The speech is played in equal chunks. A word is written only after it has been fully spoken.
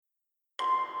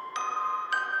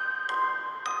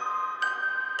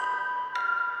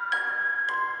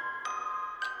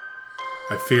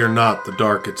I fear not the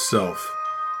dark itself,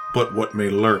 but what may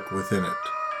lurk within it.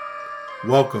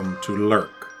 Welcome to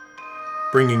Lurk,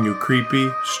 bringing you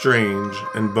creepy, strange,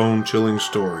 and bone-chilling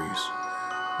stories,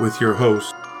 with your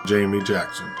host, Jamie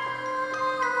Jackson.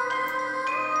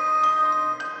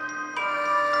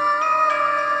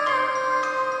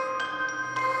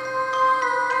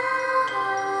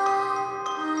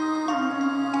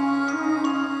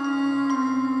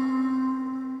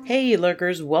 Hey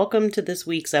Lurkers, welcome to this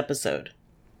week's episode.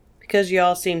 Because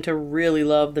y'all seem to really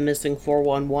love the Missing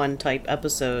 411 type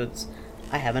episodes,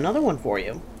 I have another one for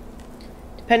you.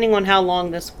 Depending on how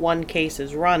long this one case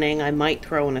is running, I might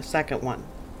throw in a second one.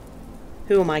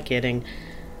 Who am I kidding?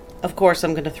 Of course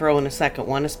I'm going to throw in a second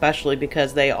one, especially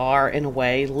because they are, in a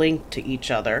way, linked to each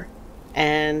other.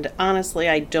 And honestly,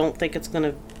 I don't think it's going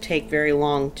to take very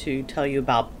long to tell you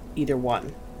about either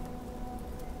one.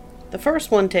 The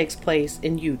first one takes place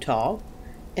in Utah,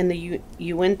 in the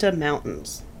Uinta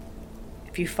Mountains.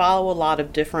 If you follow a lot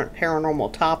of different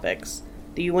paranormal topics,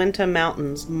 the Uinta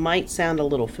Mountains might sound a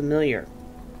little familiar.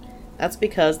 That's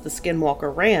because the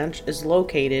Skinwalker Ranch is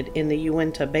located in the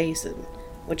Uinta Basin,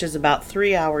 which is about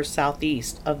 3 hours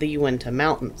southeast of the Uinta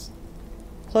Mountains.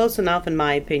 Close enough, in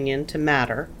my opinion, to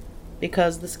matter,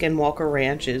 because the Skinwalker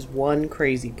Ranch is one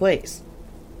crazy place.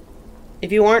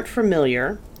 If you aren't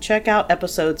familiar, check out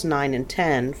episodes 9 and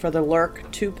 10 for the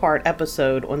Lurk 2-part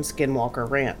episode on Skinwalker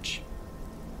Ranch.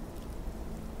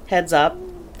 Heads up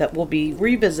that we'll be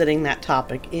revisiting that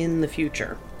topic in the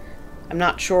future. I'm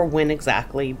not sure when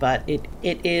exactly, but it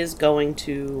is going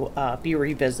to be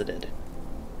revisited.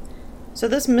 So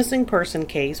this missing person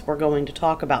case we're going to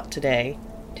talk about today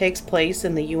takes place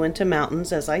in the Uinta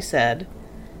Mountains, as I said,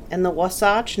 and the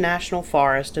Wasatch National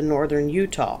Forest in northern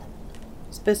Utah.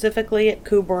 Specifically at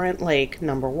Kuberant Lake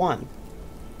No. 1.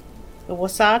 The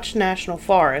Wasatch National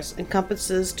Forest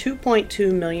encompasses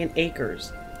 2.2 million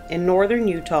acres in northern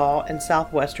Utah and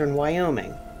southwestern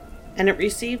Wyoming, and it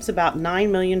receives about 9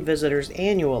 million visitors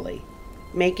annually,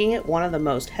 making it one of the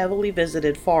most heavily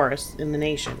visited forests in the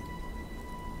nation.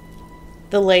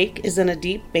 The lake is in a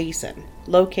deep basin,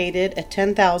 located at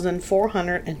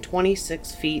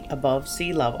 10,426 feet above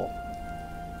sea level.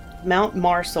 Mount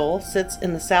Marcel sits to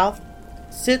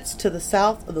the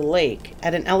south of the lake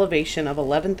at an elevation of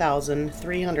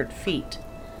 11,300 feet,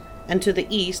 and to the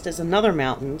east is another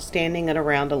mountain standing at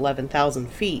around 11,000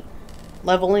 feet,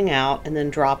 leveling out and then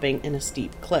dropping in a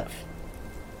steep cliff.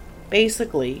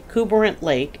 Basically, Kuberant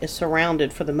Lake is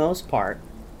surrounded for the most part,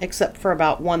 except for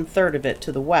about 1/3 of it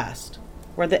to the west,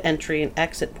 where the entry and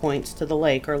exit points to the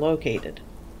lake are located.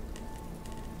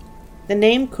 The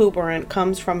name Kuberant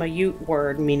comes from a Ute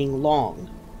word meaning long.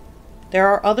 There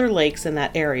are other lakes in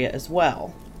that area as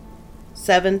well.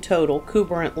 7 total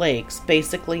Kuberant lakes,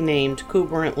 basically named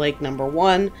Kuberant Lake No.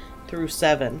 1 through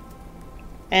 7.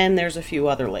 And there's a few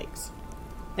other lakes.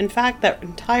 In fact, that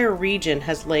entire region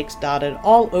has lakes dotted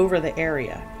all over the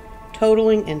area,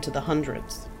 totaling into the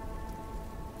hundreds.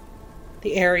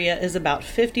 The area is about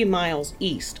 50 miles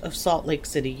east of Salt Lake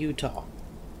City, Utah.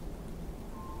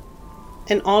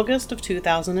 In August of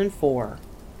 2004,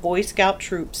 Boy Scout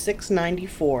Troop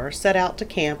 694 set out to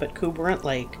camp at Kuberant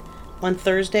Lake on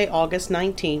Thursday, August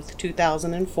 19,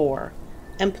 2004,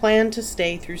 and planned to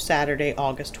stay through Saturday,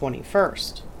 August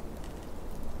 21st.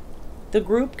 The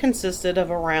group consisted of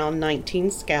around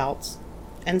 19 scouts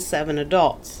and 7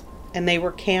 adults, and they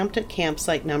were camped at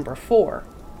campsite number 4,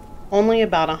 only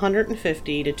about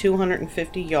 150 to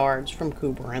 250 yards from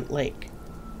Kuberant Lake.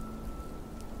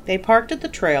 They parked at the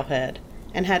trailhead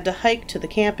and had to hike to the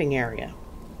camping area.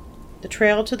 The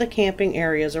trail to the camping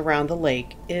areas around the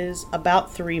lake is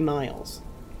about 3 miles.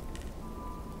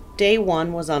 Day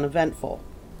 1 was uneventful.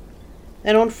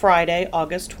 Then on Friday,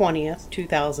 August 20th,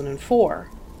 2004,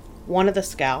 one of the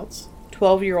scouts,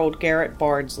 12-year-old Garrett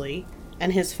Bardsley,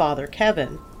 and his father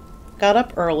Kevin, got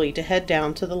up early to head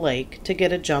down to the lake to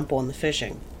get a jump on the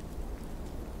fishing.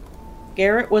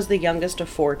 Garrett was the youngest of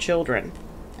 4 children,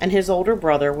 and his older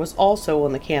brother was also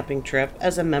on the camping trip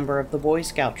as a member of the Boy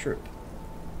Scout troop.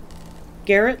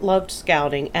 Garrett loved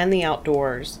scouting and the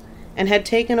outdoors, and had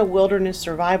taken a wilderness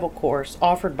survival course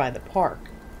offered by the park.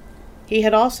 He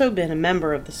had also been a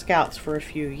member of the Scouts for a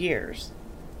few years.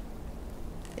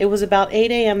 It was about 8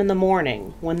 a.m. in the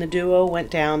morning when the duo went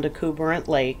down to Kuberant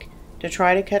Lake to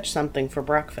try to catch something for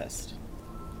breakfast.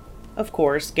 Of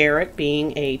course, Garrett,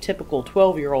 being a typical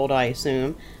 12-year-old, I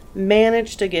assume,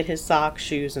 managed to get his socks,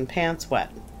 shoes, and pants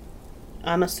wet.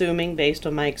 I'm assuming, based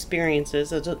on my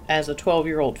experiences as a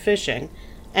 12-year-old fishing,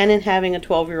 and in having a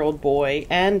 12-year-old boy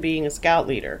and being a scout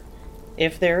leader,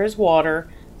 if there is water,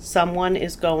 someone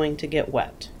is going to get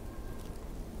wet.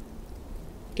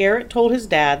 Garrett told his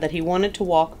dad that he wanted to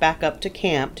walk back up to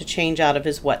camp to change out of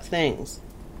his wet things.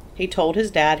 He told his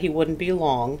dad he wouldn't be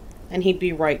long, and he'd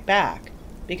be right back,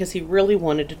 because he really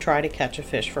wanted to try to catch a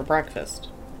fish for breakfast.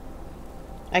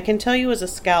 I can tell you as a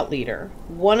scout leader,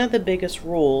 one of the biggest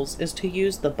rules is to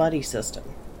use the buddy system.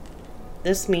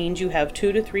 This means you have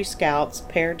 2 to 3 scouts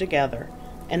paired together,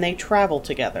 and they travel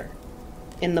together.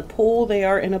 In the pool, they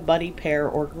are in a buddy pair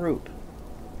or group.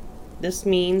 This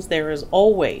means there is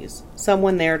always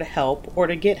someone there to help or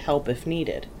to get help if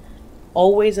needed.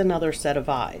 Always another set of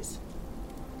eyes.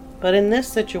 But in this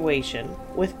situation,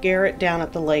 with Garrett down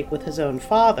at the lake with his own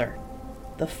father,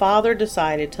 the father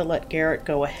decided to let Garrett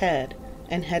go ahead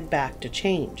and head back to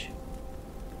change.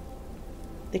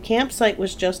 The campsite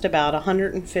was just about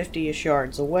 150-ish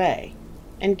yards away,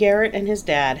 and Garrett and his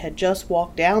dad had just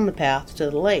walked down the path to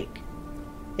the lake.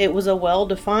 It was a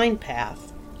well-defined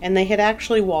path, and they had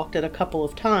actually walked it a couple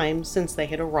of times since they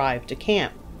had arrived to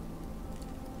camp.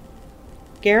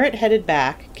 Garrett headed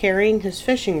back, carrying his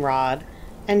fishing rod,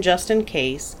 and just in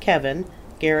case, Kevin,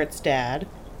 Garrett's dad,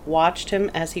 watched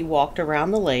him as he walked around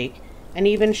the lake and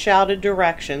even shouted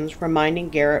directions, reminding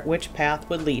Garrett which path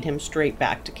would lead him straight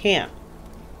back to camp.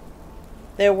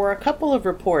 There were a couple of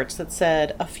reports that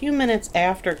said a few minutes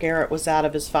after Garrett was out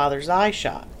of his father's eye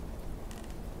shot,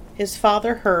 his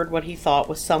father heard what he thought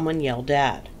was someone yell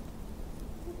 "Dad."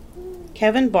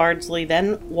 Kevin Bardsley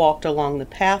then walked along the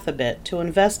path a bit to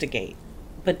investigate,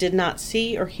 but did not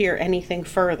see or hear anything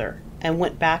further, and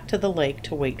went back to the lake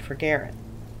to wait for Garrett.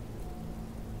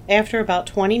 After about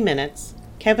 20 minutes,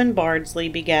 Kevin Bardsley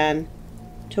began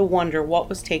to wonder what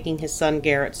was taking his son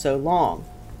Garrett so long,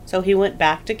 so he went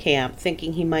back to camp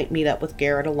thinking he might meet up with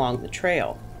Garrett along the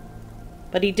trail.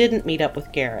 But he didn't meet up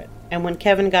with Garrett, and when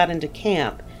Kevin got into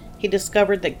camp, he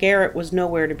discovered that Garrett was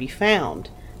nowhere to be found,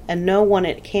 and no one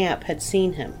at camp had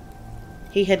seen him.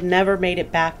 He had never made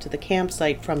it back to the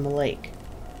campsite from the lake.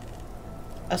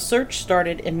 A search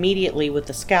started immediately with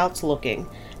the scouts looking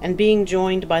and being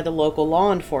joined by the local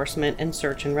law enforcement and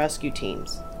search and rescue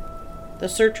teams. The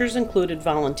searchers included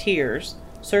volunteers,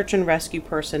 search and rescue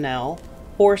personnel,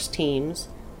 horse teams,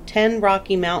 10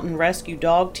 Rocky Mountain Rescue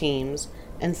Dog teams,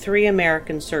 and 3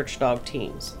 American Search Dog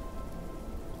teams.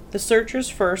 The searchers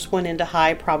first went into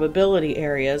high probability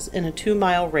areas in a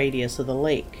 2-mile radius of the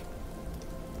lake.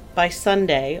 By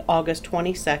Sunday, August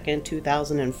 22,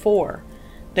 2004,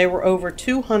 there were over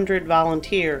 200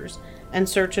 volunteers and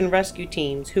search and rescue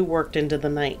teams who worked into the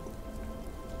night.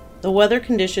 The weather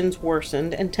conditions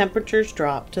worsened and temperatures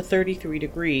dropped to 33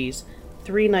 degrees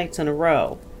 3 nights in a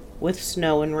row, with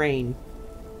snow and rain.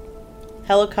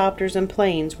 Helicopters and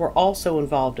planes were also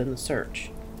involved in the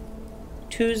search.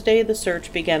 Tuesday, the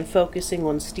search began focusing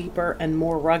on steeper and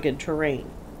more rugged terrain.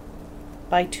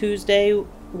 By Tuesday,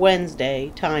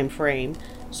 Wednesday time frame,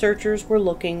 searchers were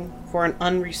looking for an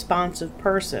unresponsive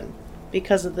person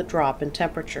because of the drop in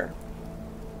temperature.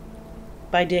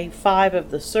 By day 5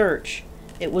 of the search,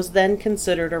 it was then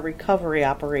considered a recovery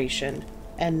operation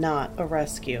and not a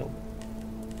rescue.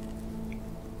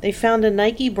 They found a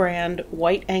Nike brand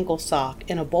white ankle sock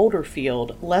in a boulder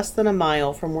field less than a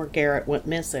mile from where Garrett went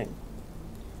missing.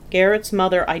 Garrett's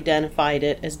mother identified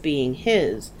it as being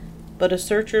his, but a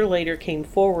searcher later came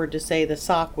forward to say the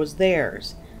sock was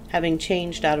theirs, having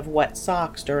changed out of wet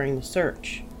socks during the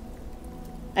search.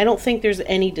 I don't think there's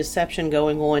any deception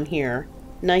going on here.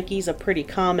 Nike's a pretty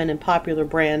common and popular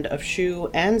brand of shoe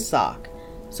and sock,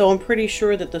 so I'm pretty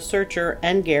sure that the searcher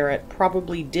and Garrett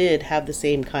probably did have the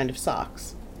same kind of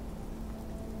socks.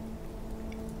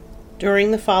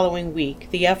 During the following week,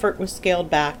 the effort was scaled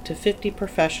back to 50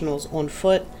 professionals on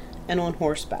foot and on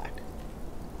horseback.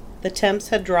 The temps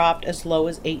had dropped as low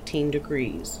as 18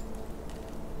 degrees.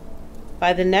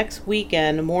 By the next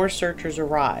weekend, more searchers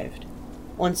arrived.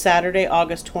 On Saturday,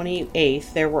 August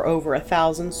 28th, there were over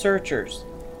 1,000 searchers.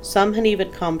 Some had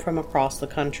even come from across the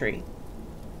country.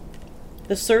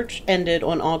 The search ended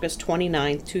on August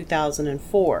 29,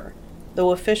 2004,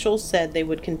 though officials said they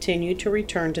would continue to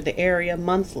return to the area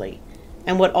monthly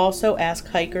and would also ask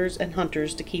hikers and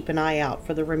hunters to keep an eye out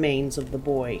for the remains of the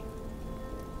boy.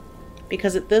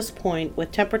 Because at this point,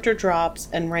 with temperature drops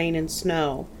and rain and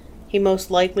snow, he most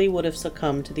likely would have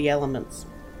succumbed to the elements.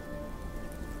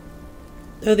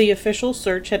 Though the official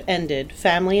search had ended,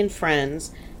 family and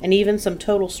friends, and even some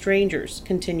total strangers,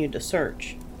 continued to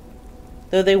search.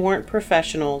 Though they weren't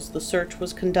professionals, the search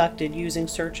was conducted using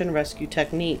search and rescue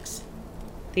techniques.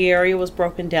 The area was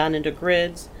broken down into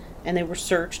grids, and they were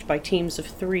searched by teams of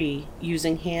 3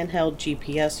 using handheld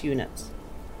GPS units.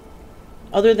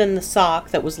 Other than the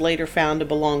sock that was later found to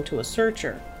belong to a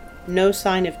searcher, no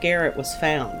sign of Garrett was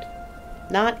found,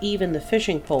 not even the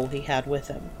fishing pole he had with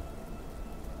him.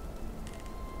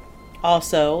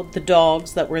 Also, the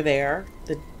dogs that were there,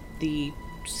 the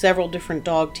several different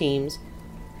dog teams,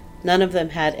 none of them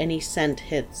had any scent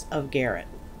hits of Garrett.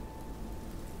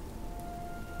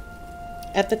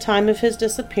 At the time of his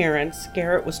disappearance,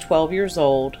 Garrett was 12 years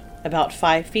old, about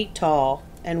 5 feet tall,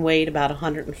 and weighed about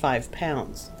 105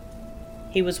 pounds.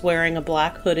 He was wearing a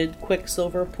black hooded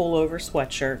Quicksilver pullover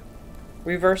sweatshirt,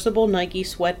 reversible Nike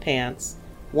sweatpants.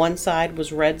 One side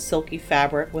was red silky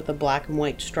fabric with a black and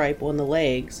white stripe on the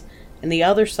legs, and the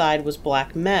other side was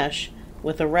black mesh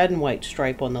with a red and white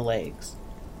stripe on the legs.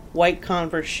 White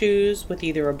Converse shoes with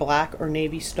either a black or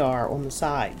navy star on the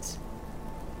sides.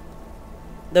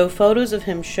 Though photos of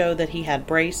him show that he had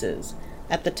braces,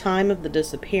 at the time of the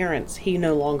disappearance he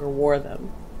no longer wore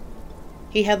them.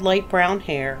 He had light brown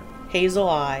hair, hazel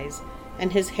eyes,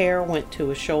 and his hair went to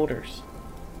his shoulders.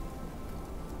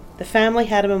 The family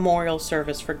had a memorial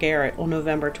service for Garrett on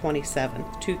November 27,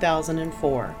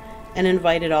 2004, and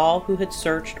invited all who had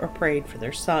searched or prayed for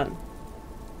their son.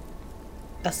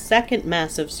 A second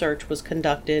massive search was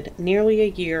conducted nearly a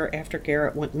year after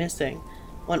Garrett went missing,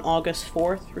 on August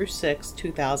 4 through 6,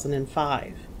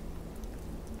 2005.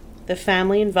 The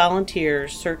family and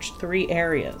volunteers searched 3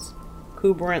 areas: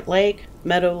 Kuberant Lake,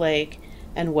 Meadow Lake,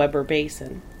 and Weber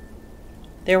Basin.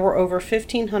 There were over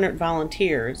 1,500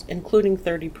 volunteers, including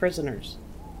 30 prisoners.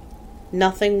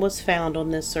 Nothing was found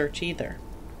on this search either.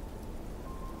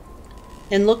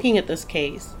 In looking at this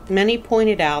case, many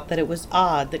pointed out that it was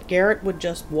odd that Garrett would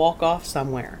just walk off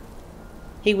somewhere.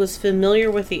 He was familiar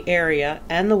with the area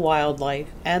and the wildlife,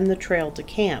 and the trail to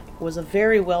camp was a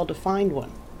very well-defined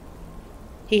one.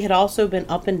 He had also been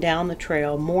up and down the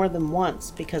trail more than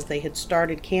once because they had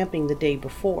started camping the day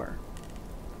before.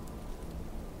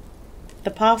 The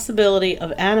possibility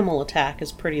of animal attack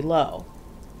is pretty low.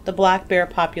 The black bear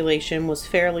population was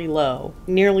fairly low,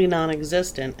 nearly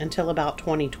non-existent until about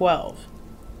 2012.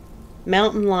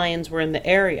 Mountain lions were in the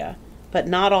area, but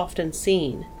not often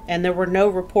seen, and there were no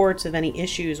reports of any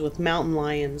issues with mountain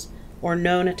lions or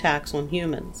known attacks on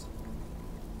humans.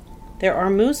 There are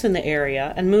moose in the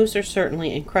area, and moose are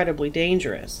certainly incredibly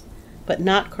dangerous, but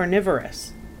not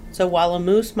carnivorous, so while a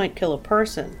moose might kill a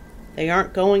person, they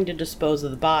aren't going to dispose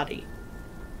of the body.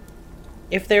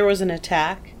 If there was an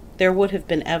attack, there would have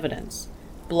been evidence.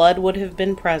 Blood would have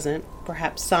been present,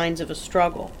 perhaps signs of a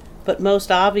struggle, but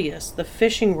most obvious, the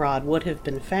fishing rod would have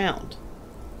been found.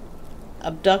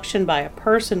 Abduction by a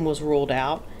person was ruled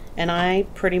out, and I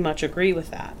pretty much agree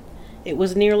with that. It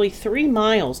was nearly 3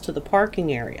 miles to the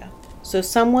parking area, so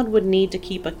someone would need to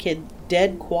keep a kid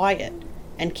dead quiet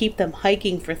and keep them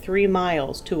hiking for 3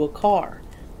 miles to a car,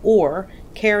 or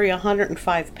carry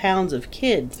 105 pounds of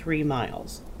kid 3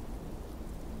 miles.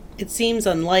 It seems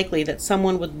unlikely that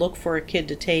someone would look for a kid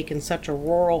to take in such a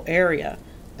rural area,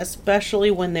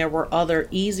 especially when there were other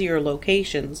easier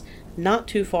locations not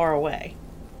too far away.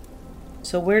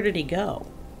 So where did he go?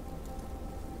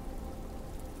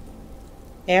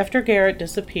 After Garrett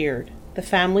disappeared, the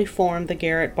family formed the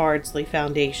Garrett Bardsley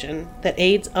Foundation that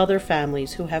aids other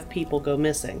families who have people go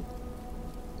missing.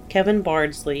 Kevin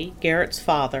Bardsley, Garrett's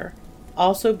father,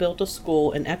 also built a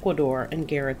school in Ecuador in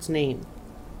Garrett's name.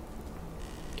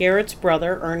 Garrett's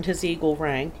brother earned his Eagle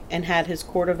rank and had his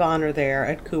Court of Honor there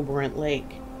at Kuberant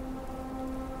Lake.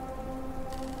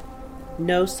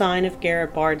 No sign of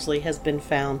Garrett Bardsley has been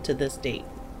found to this date.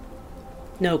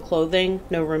 No clothing,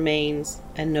 no remains,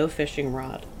 and no fishing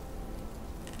rod.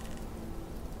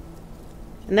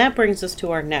 And that brings us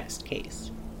to our next case.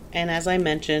 And as I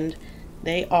mentioned,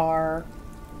 they are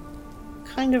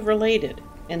kind of related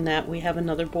in that we have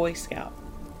another Boy Scout.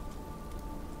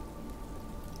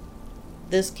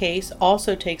 This case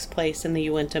also takes place in the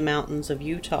Uinta Mountains of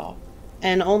Utah,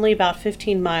 and only about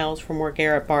 15 miles from where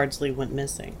Garrett Bardsley went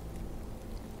missing.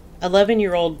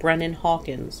 11-year-old Brennan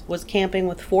Hawkins was camping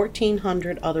with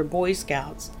 1,400 other Boy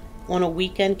Scouts on a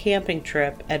weekend camping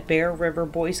trip at Bear River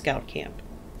Boy Scout Camp.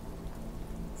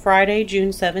 Friday,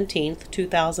 June 17,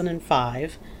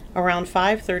 2005, around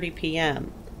 5:30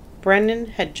 p.m., Brennan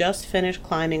had just finished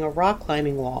climbing a rock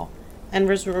climbing wall and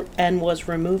was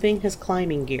removing his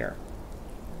climbing gear.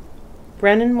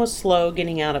 Brennan was slow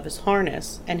getting out of his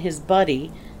harness, and his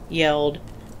buddy yelled,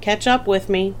 "Catch up with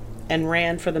me," and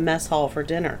ran for the mess hall for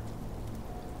dinner.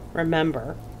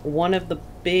 Remember, one of the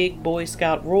big Boy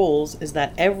Scout rules is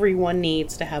that everyone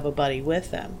needs to have a buddy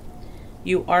with them.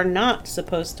 You are not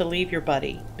supposed to leave your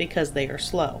buddy because they are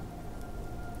slow.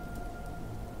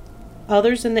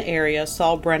 Others in the area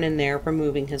saw Brennan there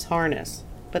removing his harness,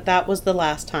 but that was the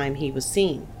last time he was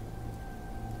seen.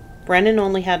 Brennan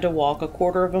only had to walk a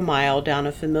quarter of a mile down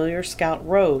a familiar Scout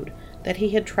road that he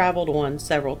had traveled on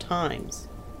several times.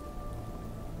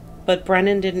 But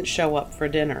Brennan didn't show up for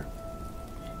dinner.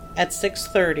 At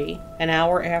 6:30, an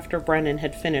hour after Brennan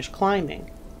had finished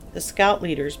climbing, the scout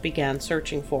leaders began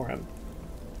searching for him.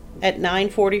 At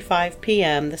 9:45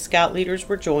 p.m., the scout leaders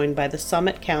were joined by the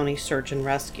Summit County Search and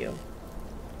Rescue.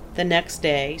 The next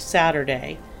day,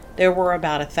 Saturday, there were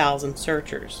about 1,000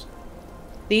 searchers.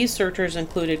 These searchers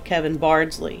included Kevin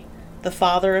Bardsley, the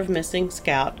father of missing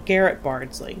scout Garrett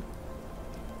Bardsley.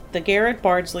 The Garrett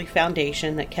Bardsley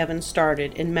Foundation that Kevin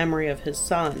started in memory of his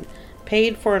son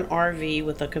paid for an RV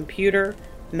with a computer,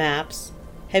 maps,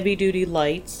 heavy-duty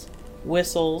lights,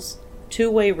 whistles,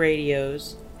 two-way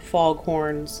radios,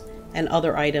 foghorns, and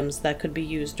other items that could be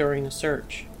used during a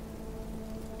search.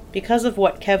 Because of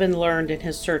what Kevin learned in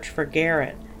his search for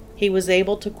Garrett, he was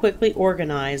able to quickly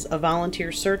organize a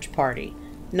volunteer search party,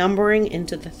 numbering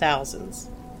into the thousands.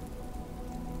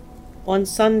 On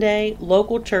Sunday,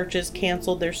 local churches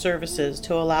canceled their services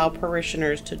to allow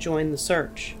parishioners to join the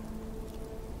search.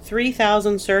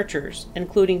 3,000 searchers,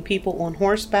 including people on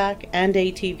horseback and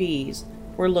ATVs,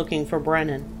 were looking for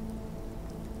Brennan.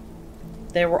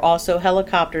 There were also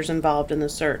helicopters involved in the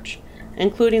search,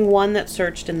 including one that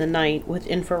searched in the night with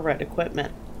infrared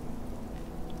equipment.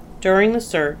 During the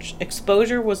search,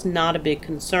 exposure was not a big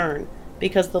concern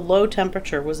because the low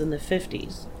temperature was in the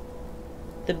 50s.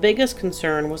 The biggest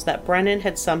concern was that Brennan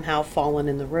had somehow fallen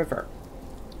in the river.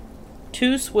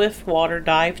 2 swiftwater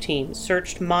dive teams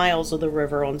searched miles of the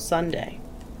river on Sunday.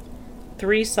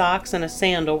 3 socks and a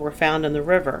sandal were found in the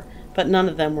river, but none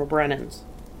of them were Brennan's.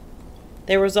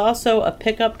 There was also a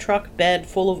pickup truck bed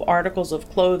full of articles of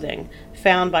clothing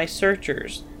found by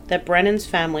searchers that Brennan's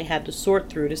family had to sort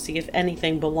through to see if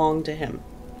anything belonged to him.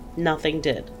 Nothing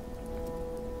did.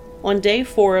 On day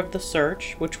 4 of the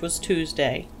search, which was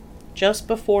Tuesday, just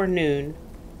before noon,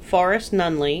 Forrest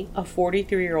Nunley, a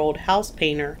 43-year-old house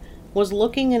painter, was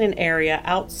looking in an area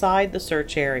outside the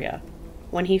search area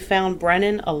when he found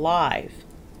Brennan alive,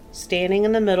 standing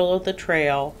in the middle of the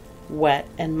trail, wet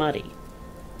and muddy.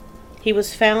 He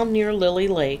was found near Lily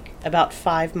Lake, about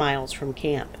 5 miles from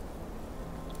camp.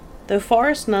 Though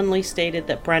Forrest Nunley stated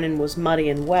that Brennan was muddy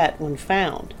and wet when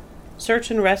found,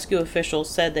 search and rescue officials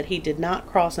said that he did not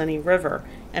cross any river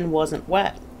and wasn't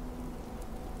wet.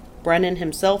 Brennan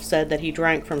himself said that he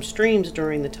drank from streams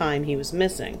during the time he was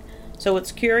missing, so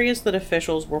it's curious that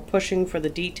officials were pushing for the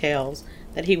details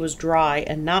that he was dry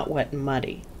and not wet and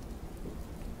muddy.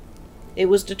 It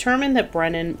was determined that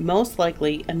Brennan most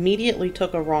likely immediately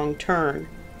took a wrong turn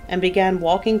and began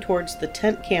walking towards the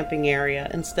tent camping area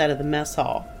instead of the mess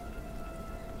hall.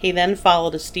 He then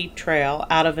followed a steep trail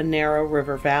out of a narrow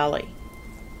river valley.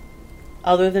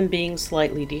 Other than being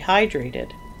slightly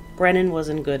dehydrated, Brennan was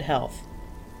in good health.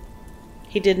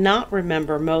 He did not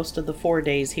remember most of the 4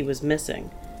 days he was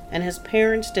missing, and his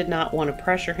parents did not want to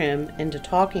pressure him into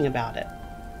talking about it.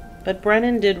 But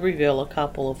Brennan did reveal a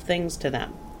couple of things to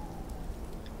them.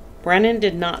 Brennan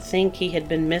did not think he had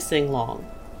been missing long.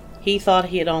 He thought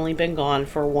he had only been gone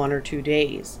for 1 or 2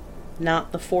 days,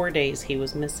 not the 4 days he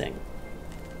was missing.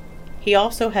 He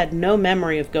also had no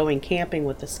memory of going camping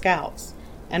with the scouts,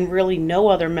 and really no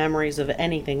other memories of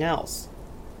anything else.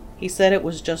 He said it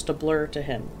was just a blur to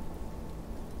him.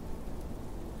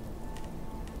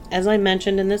 As I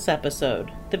mentioned in this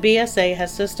episode, the BSA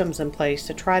has systems in place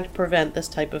to try to prevent this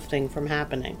type of thing from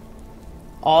happening.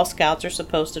 All scouts are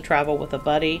supposed to travel with a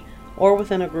buddy or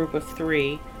within a group of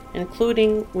 3,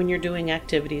 including when you're doing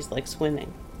activities like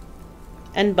swimming.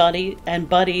 And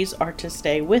buddies are to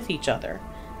stay with each other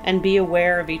and be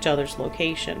aware of each other's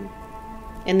location.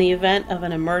 In the event of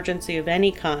an emergency of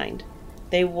any kind,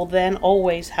 they will then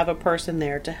always have a person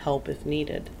there to help if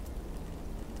needed.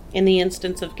 In the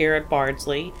instance of Garrett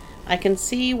Bardsley, I can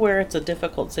see where it's a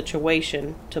difficult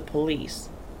situation to police.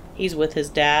 He's with his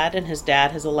dad, and his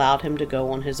dad has allowed him to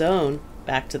go on his own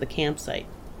back to the campsite.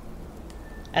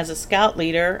 As a scout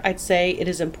leader, I'd say it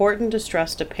is important to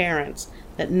stress to parents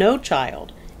that no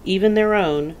child, even their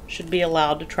own, should be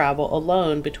allowed to travel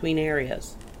alone between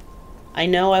areas. I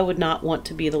know I would not want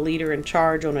to be the leader in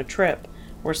charge on a trip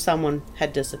where someone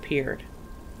had disappeared.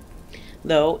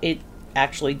 Though it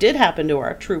actually did happen to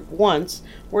our troop once,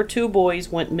 where 2 boys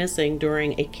went missing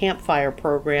during a campfire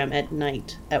program at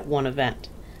night at one event.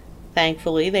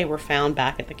 Thankfully, they were found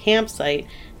back at the campsite,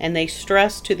 and they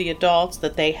stressed to the adults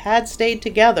that they had stayed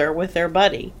together with their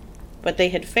buddy, but they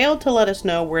had failed to let us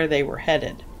know where they were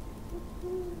headed.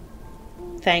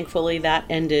 Thankfully, that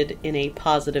ended in a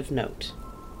positive note.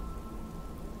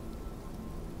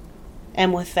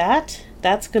 And with that,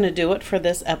 that's going to do it for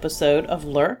this episode of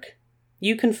Lurk.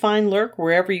 You can find Lurk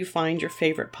wherever you find your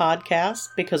favorite podcasts,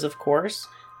 because of course,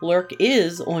 Lurk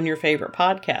is on your favorite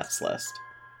podcasts list.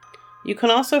 You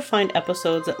can also find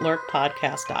episodes at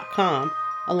lurkpodcast.com,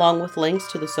 along with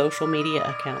links to the social media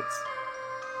accounts.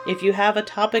 If you have a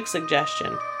topic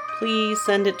suggestion, please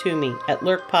send it to me at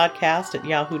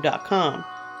lurkpodcast@yahoo.com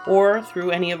or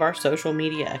through any of our social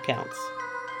media accounts.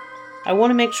 I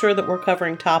want to make sure that we're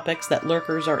covering topics that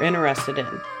lurkers are interested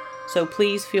in, so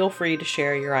please feel free to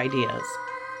share your ideas.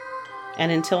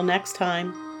 And until next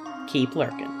time, keep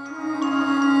lurking.